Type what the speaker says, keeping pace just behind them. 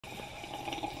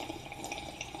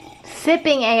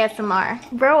Sipping ASMR.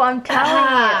 Bro, I'm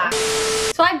telling you.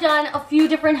 So I've done a few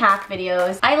different hack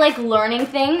videos. I like learning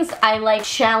things. I like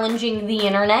challenging the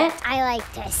internet. I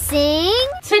like to sing.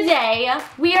 Today,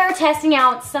 we are testing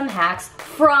out some hacks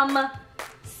from 1,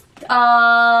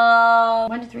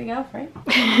 2, 3, go, right?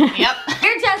 Yep.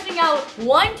 We're testing out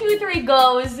 1, 2, 3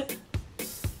 goes.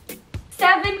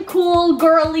 7 cool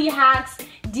girly hacks,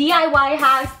 DIY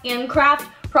hacks, and craft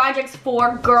projects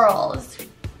for girls.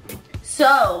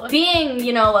 So, being,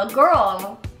 you know, a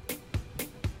girl.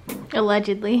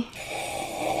 Allegedly.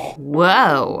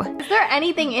 Whoa. Is there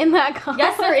anything in that car?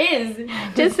 Yes, there is.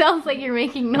 Just sounds like you're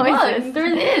making noises. Look,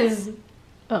 there is.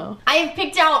 Oh. I have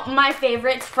picked out my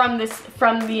favorites from this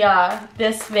video.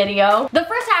 The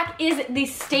first hack is the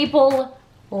staple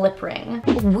lip ring.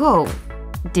 Whoa.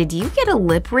 Did you get a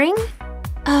lip ring?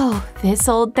 Oh, this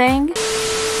old thing?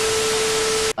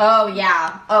 Oh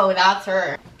yeah. Oh, that's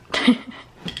her.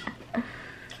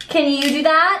 Can you do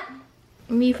that?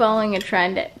 Me following a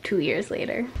trend at 2 years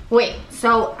later. Wait,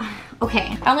 so,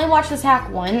 okay. I only watched this hack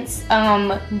once,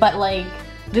 but like,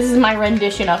 this is my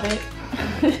rendition of it.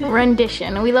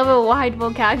 Rendition. We love a wide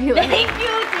vocabulary. Thank you.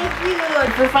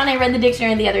 For fun, I read the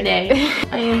dictionary the other day.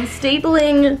 I am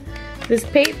stapling this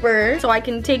paper so I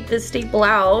can take this staple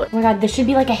out. Oh my god, this should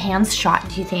be like a hands shot,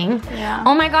 do you think? Yeah.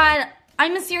 Oh my god,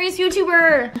 I'm a serious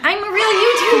YouTuber. I'm a real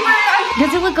YouTuber.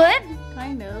 Does it look good?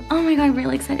 Kind of. Oh my god, I'm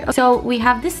really excited. So we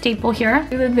have this staple here.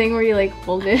 Do the thing where you like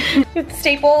fold it.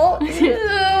 Staple.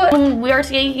 We are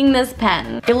taking this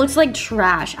pen. It looks like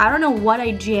trash. I don't know what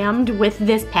I jammed with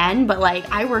this pen, but like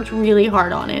I worked really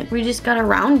hard on it. We just gotta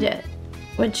round it,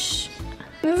 which,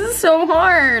 this is so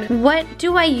hard. What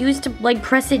do I use to like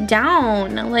press it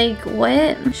down? Like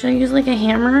what? Should I use like a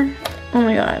hammer? Oh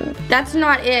my god. That's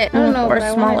not it. I don't know, or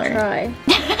but smaller. I wanna try.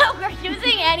 We're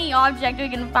using any object we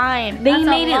can find. They That's a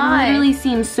made it lie. literally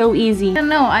seem so easy. I don't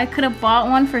know, I could have bought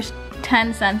one for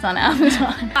 10 cents on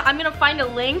Amazon. I'm gonna find a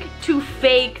link to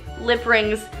fake lip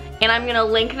rings and I'm gonna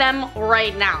link them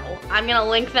right now. I'm gonna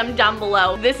link them down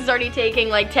below. This is already taking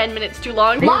like 10 minutes too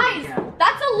long. Lies!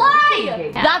 That's a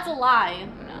lie! That's a lie.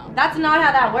 No. That's not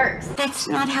how that works. That's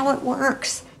not how it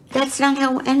works. That's not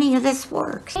how any of this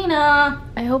works. Dana.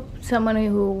 I hope someone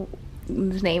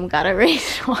whose name got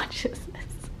erased watches this.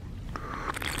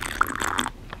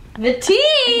 The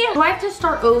tea! Do I have to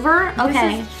start over?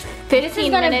 Okay.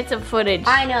 15 minutes of footage.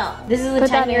 I know. This is a Put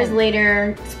 10 that years in.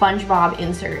 later SpongeBob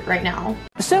insert right now.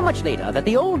 So much later that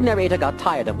the old narrator got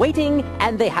tired of waiting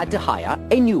and they had to hire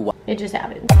a new one. It just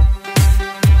happened.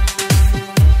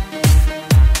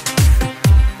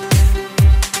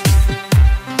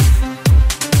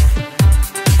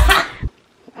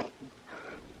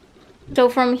 So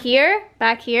from here,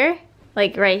 back here,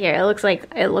 like right here, it looks like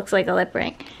a lip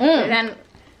ring. And then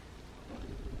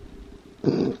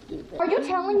Are you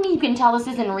telling me you can tell this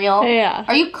isn't real? Yeah.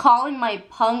 Are you calling my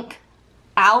punk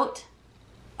out?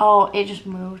 Oh, it just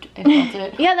moved. I felt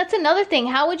it. yeah, that's another thing.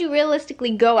 How would you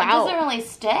realistically go It out? doesn't really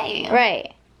stay.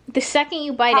 Right. The second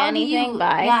you bite anything,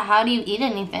 bye. Yeah, how do you eat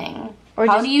anything? Or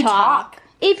how just do you talk?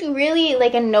 If you really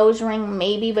like a nose ring,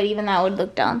 maybe, but even that would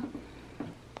look dumb.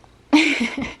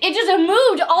 It just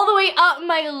moved all the way up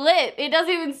my lip. It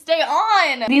doesn't even stay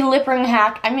on. The lip ring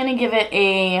hack, I'm gonna give it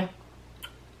a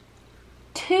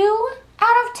 2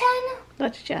 out of 10.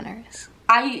 That's generous.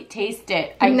 I taste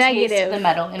it. I Negative. taste the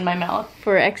metal in my mouth.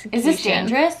 For execution. Is this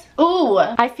dangerous? Ooh,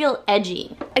 I feel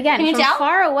edgy. Again, Can you from tell?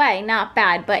 far away, not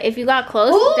bad, but if you got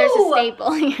close, there's a staple.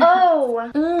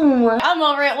 Oh. I'm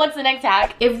over it. What's the next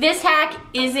hack? If this hack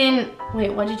isn't,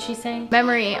 wait, what did she say?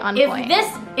 Memory on point.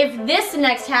 If this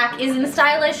next hack isn't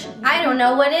stylish, I don't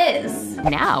know what is.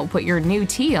 Now put your new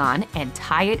tee on and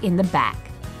tie it in the back.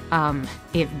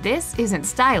 If this isn't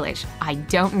stylish, I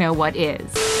don't know what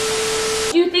is.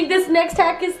 Do you think this next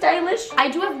hack is stylish? I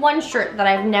do have one shirt that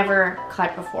I've never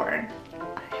cut before.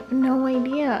 I have no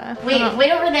idea. Wait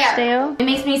over there. Stale? It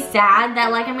makes me sad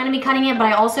that like I'm gonna be cutting it, but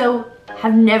I also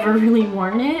have never really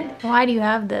worn it. Why do you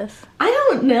have this? I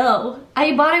don't know.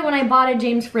 I bought it when I bought a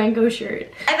James Franco shirt.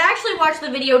 I've actually watched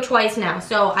the video twice now,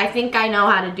 so I think I know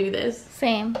how to do this.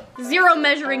 Same. 0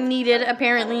 measuring needed,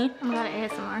 apparently. I'm gonna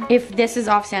ASMR. If this is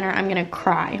off center, I'm gonna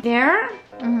cry. There?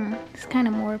 It's kind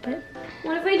of morbid.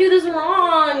 What if I do this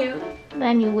wrong?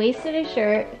 Then you wasted a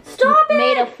shirt. Stop it!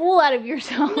 Made a fool out of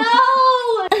yourself. No!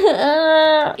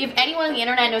 If anyone on the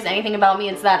internet knows anything about me,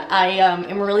 it's that I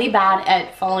am really bad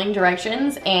at following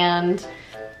directions, and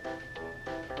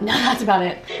no, that's about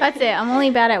it. That's it. I'm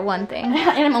only bad at one thing. And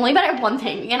I'm only bad at one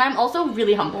thing, and I'm also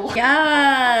really humble.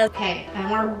 Yes! Okay,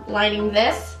 and we're lining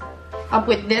this up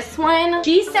with this one.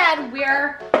 She said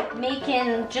we're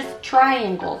making just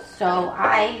triangles, so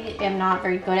I am not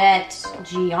very good at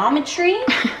geometry.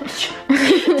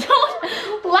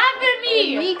 Don't laugh at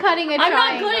me. Me cutting a I'm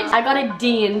triangle. not good at. I got a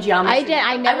D in geometry.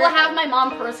 I never. I will have my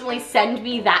mom personally send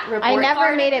me that report I never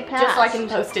card made it past. just so I can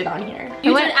post it on here.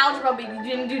 You did algebra, but you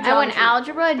didn't do geometry. I went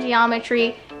algebra,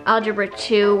 geometry, algebra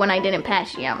 2 when I didn't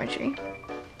pass geometry.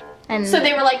 And so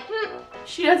they were like,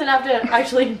 she doesn't have to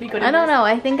actually be good at I don't know.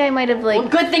 I think I might have like. Well,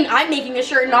 good thing I'm making a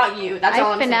shirt, not you. That's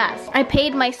all I'm finesse. saying. I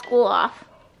paid my school off.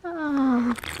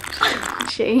 Oh,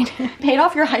 shade. Paid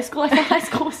off your high school? I thought high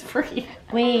school was free.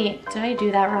 Wait, did I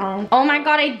do that wrong? Oh my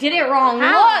god, I did it wrong.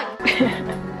 How? Look!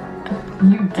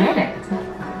 You did it.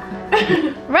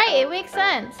 Right, it makes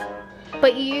sense.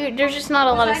 But there's just not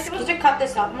a lot of. Was I supposed to cut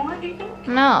this up more, do you think?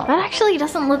 No, that actually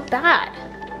doesn't look bad.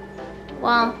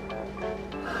 Well.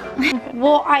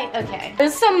 Well, okay.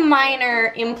 There's some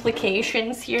minor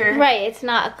implications here. Right, it's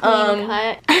not a clean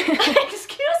cut.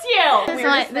 Excuse you.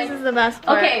 This is the best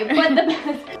part. Okay, but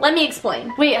let me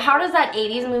explain. Wait, how does that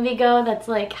 80s movie go? That's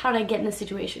like, how did I get in this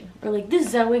situation? Or like, this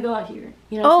is how we got here.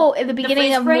 You know? Oh, at the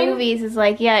beginning of frame? movies is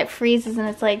like, yeah, it freezes and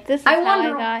it's like, this is how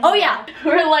I got Oh here. yeah,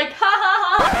 we're like, ha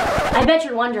ha ha. I bet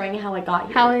you're wondering how I got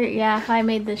here. How I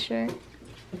made this shirt.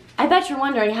 I bet you're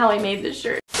wondering how I made this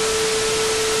shirt.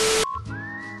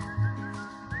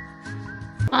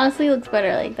 Honestly, it looks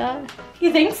better like that. You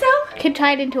think so? Could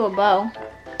tie it into a bow.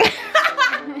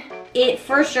 It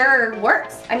for sure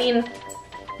works. I mean,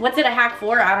 what's it a hack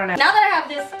for? I don't know. Now that I have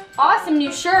this awesome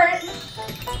new shirt,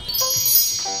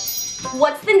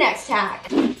 what's the next hack?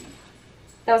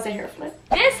 That was a hair flip.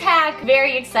 This hack,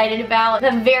 very excited about,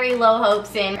 have very low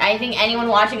hopes in. I think anyone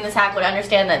watching this hack would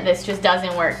understand that this just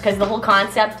doesn't work because the whole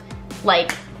concept,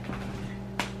 like,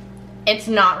 it's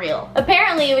not real.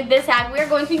 Apparently with this hack, we're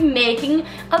going to be making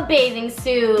a bathing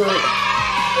suit.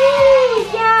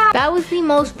 Yeah. That was the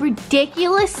most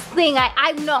ridiculous thing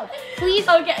I know. Please.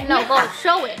 Okay. No, go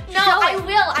show it. No,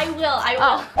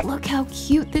 I will. Look how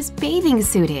cute this bathing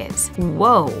suit is.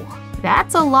 Whoa,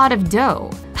 that's a lot of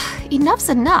dough. Enough's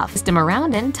enough. Twist them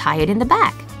around and tie it in the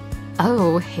back.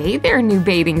 Oh, hey there, new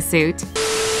bathing suit.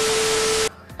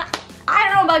 I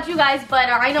don't know about you guys, but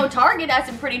I know Target has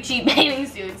some pretty cheap bathing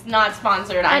suits. Not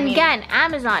sponsored. And again,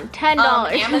 Amazon,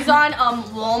 $10. Amazon,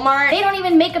 Walmart. They don't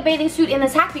even make a bathing suit in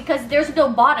this hack because there's no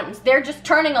bottoms. They're just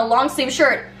turning a long sleeve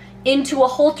shirt into a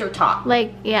halter top.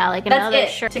 Like, yeah, like That's another it.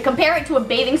 shirt. To compare it to a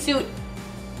bathing suit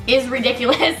is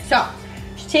ridiculous. So,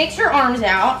 she takes her arms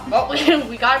out. Oh,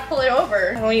 we gotta pull it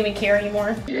over. I don't even care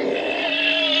anymore.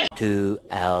 2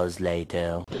 hours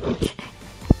later.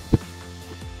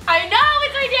 I know,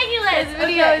 it's ridiculous. This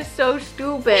video is so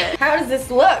stupid. How does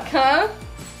this look, huh?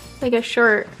 Like a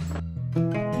shirt.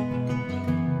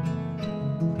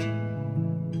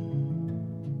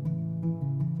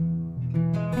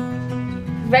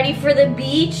 Ready for the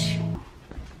beach?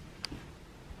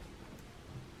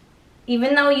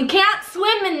 Even though you can't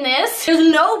swim in this, there's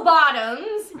no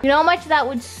bottoms. You know how much that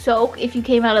would soak if you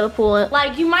came out of the pool?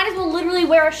 Like, you might as well literally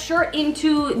wear a shirt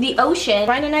into the ocean.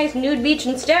 Find a nice nude beach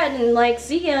instead and like,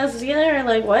 see us together.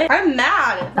 Like, what? I'm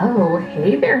mad. Oh,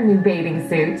 hey there, new bathing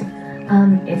suit.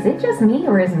 Is it just me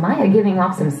or is Maya giving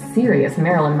off some serious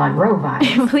Marilyn Monroe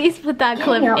vibes? Please put that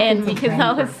clip in because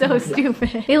that was so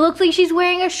stupid. It looks like she's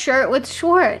wearing a shirt with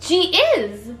shorts. She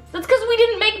is. That's because we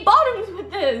didn't make bottoms with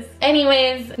this.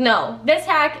 Anyways, no. This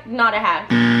hack, not a hack.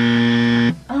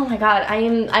 Oh my god,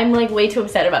 I'm like way too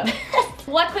upset about this.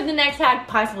 What could the next hack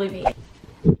possibly be?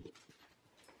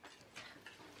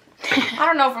 I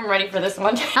don't know if I'm ready for this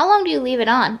one. How long do you leave it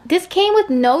on? This came with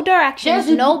no directions,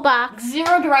 There's no box.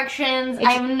 0 directions.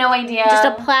 I have no idea. Just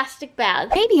a plastic bag.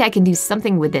 Maybe I can do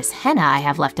something with this henna I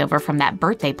have left over from that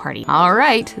birthday party. All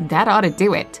right, that ought to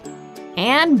do it.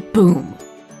 And boom.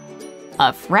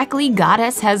 A freckly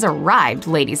goddess has arrived,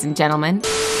 ladies and gentlemen.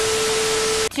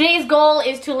 Today's goal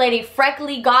is to let a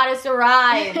freckly goddess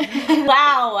arrive.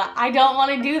 Wow, I don't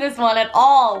want to do this one at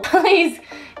all. Please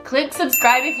click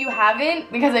subscribe if you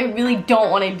haven't, because I really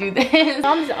don't want to do this.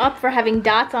 Thumbs up for having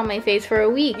dots on my face for a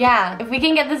week. Yeah, if we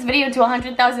can get this video to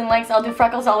 100,000 likes, I'll do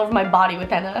freckles all over my body with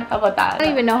henna. How about that? I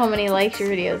don't even know how many likes your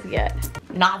videos get.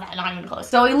 Not even close.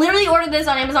 So we literally ordered this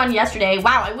on Amazon yesterday.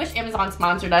 Wow, I wish Amazon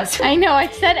sponsored us. I know, I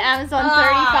said Amazon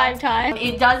 35 times.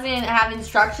 It doesn't have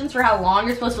instructions for how long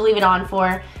you're supposed to leave it on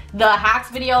for. The hacks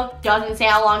video doesn't say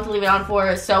how long to leave it on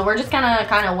for, so we're just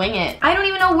gonna wing it. I don't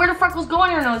even know where the freckles go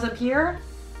on your nose. Up here?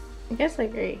 I guess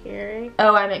like right here, right?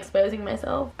 Oh, I'm exposing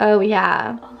myself. Oh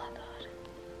yeah. Oh my god.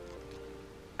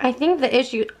 I think the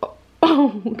issue. Oh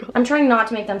god. I'm trying not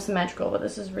to make them symmetrical, but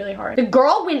this is really hard. The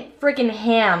girl went freaking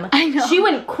ham. I know. She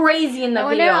went crazy in the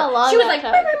video. How long She was that like.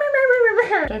 took.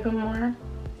 Do I put more?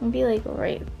 It'd be like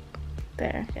right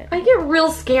There. I get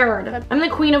real scared. I'm the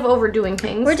queen of overdoing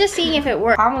things. We're just seeing if it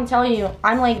works. I'm gonna tell you,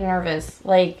 I'm like nervous.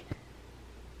 Like,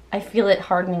 I feel it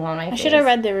hardening on my face. I should have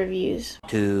read the reviews.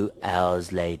 2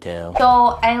 hours later. So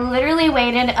I literally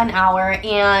waited an hour,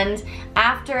 and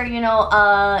after, you know,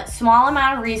 a small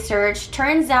amount of research,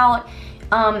 turns out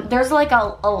there's like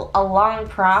a long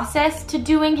process to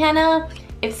doing henna.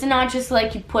 It's not just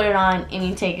like you put it on and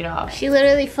you take it off. She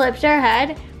literally flipped her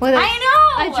head with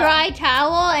a dry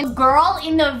towel, and the girl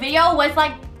in the video was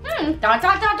like,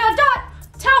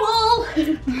 towel.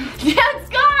 That's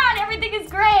gone. Everything is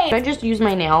great. Should I just use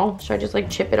my nail? Should I just like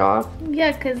chip it off?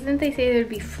 yeah, because didn't they say there'd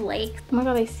be flakes? Oh my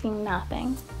god, I see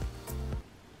nothing.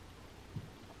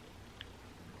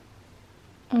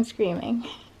 I'm screaming.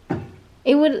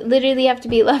 It would literally have to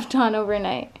be left on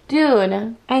overnight.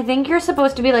 Dude, I think you're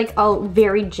supposed to be like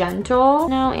very gentle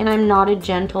now, and I'm not a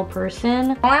gentle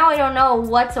person. Now I don't know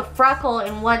what's a freckle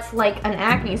and what's like an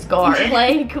acne scar.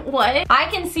 Like, what? I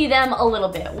can see them a little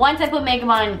bit. Once I put makeup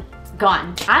on,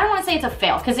 gone. I don't want to say it's a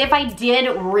fail, because if I did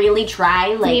really try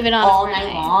like Leave it on all overnight.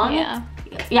 night long,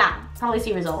 yeah, probably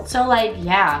see results. So like,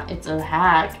 yeah, it's a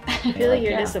hack. I feel like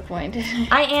you're disappointed.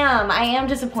 I am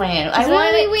disappointed.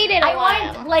 We waited a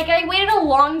while. I waited a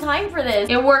long time for this.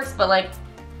 It works, but like,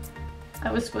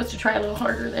 I was supposed to try a little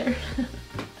harder there.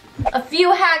 A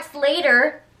few hacks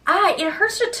later, it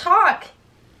hurts to talk.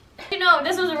 You know,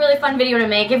 this was a really fun video to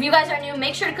make. If you guys are new,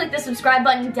 make sure to click the subscribe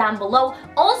button down below.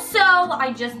 Also,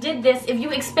 I just did this. If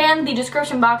you expand the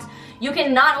description box, you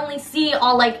can not only see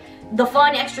all like the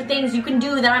fun extra things you can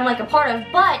do that I'm like a part of,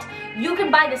 but you can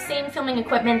buy the same filming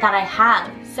equipment that I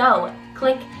have. So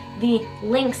click the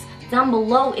links down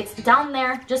below. It's down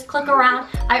there. Just click around.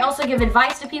 I also give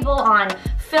advice to people on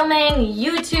filming,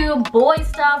 YouTube, boy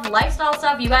stuff, lifestyle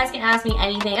stuff. You guys can ask me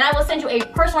anything, and I will send you a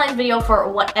personalized video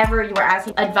for whatever you are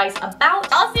asking advice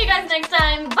about. I'll see you guys next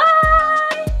time.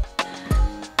 Bye!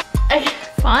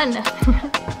 Fun.